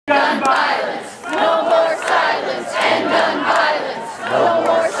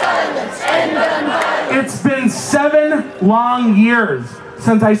long years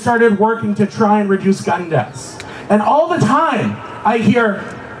since I started working to try and reduce gun deaths. And all the time I hear,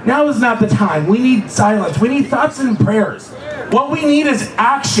 now is not the time. We need silence. We need thoughts and prayers. What we need is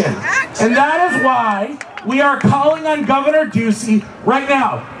action. And that is why we are calling on Governor Ducey right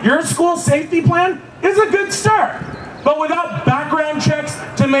now. Your school safety plan is a good start. But without background checks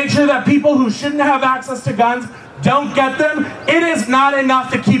to make sure that people who shouldn't have access to guns don't get them, it is not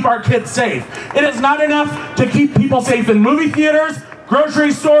enough to keep our kids safe. It is not enough to keep people safe in movie theaters,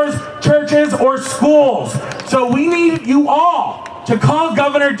 grocery stores, churches, or schools. So we need you all to call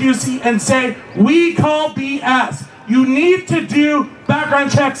Governor Ducey and say, we call BS. You need to do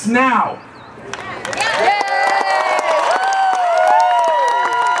background checks now.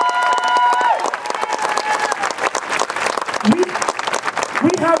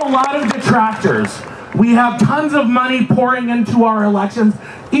 We have a lot of detractors. We have tons of money pouring into our elections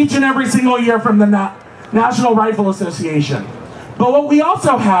each and every single year from the National Rifle Association. But what we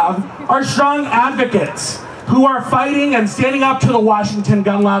also have are strong advocates who are fighting and standing up to the Washington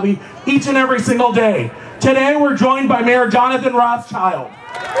gun lobby each and every single day. Today we're joined by Mayor Jonathan Rothschild, who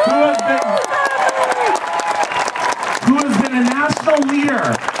has been a national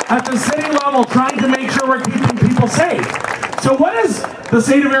leader at the city level trying to make sure we're keeping people safe. So what does the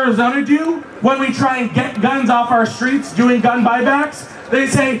state of Arizona do when we try and get guns off our streets doing gun buybacks? They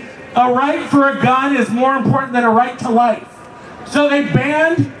say a right for a gun is more important than a right to life. So they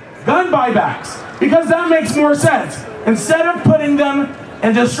banned gun buybacks because that makes more sense. Instead of putting them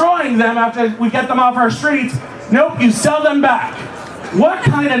and destroying them after we get them off our streets, nope, you sell them back. What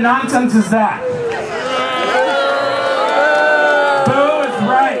kind of nonsense is that? Boo is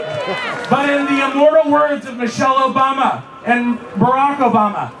right. But in the immortal words of Michelle Obama and Barack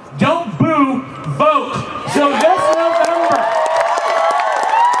Obama, don't boo, vote. So this November,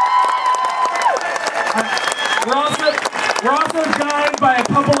 we're also joined by a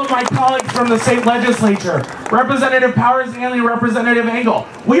couple of my colleagues from the state legislature, Representative Powers and Representative Engel.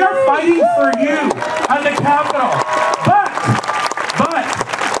 We are fighting for you at the Capitol, but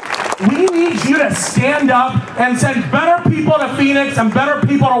we need you to stand up and send better people to Phoenix and better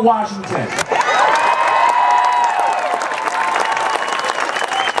people to Washington.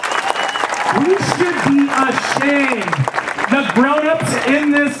 We should be ashamed. The grown-ups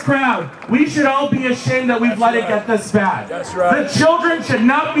in this crowd, we should all be ashamed that we've let it get this bad. That's right. The children should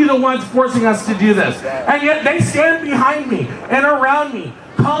not be the ones forcing us to do this. And yet they stand behind me and around me,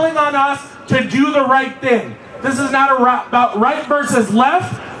 calling on us to do the right thing. This is not about right versus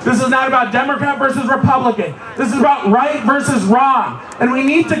left. This is not about Democrat versus Republican. This is about right versus wrong. And we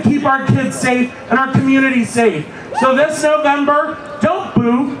need to keep our kids safe and our community safe. So this November, don't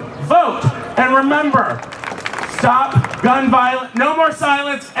boo, vote. And remember, stop gun violence. No more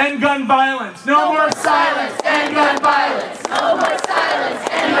silence and gun violence. No more silence and gun violence. No more silence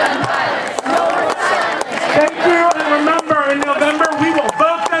and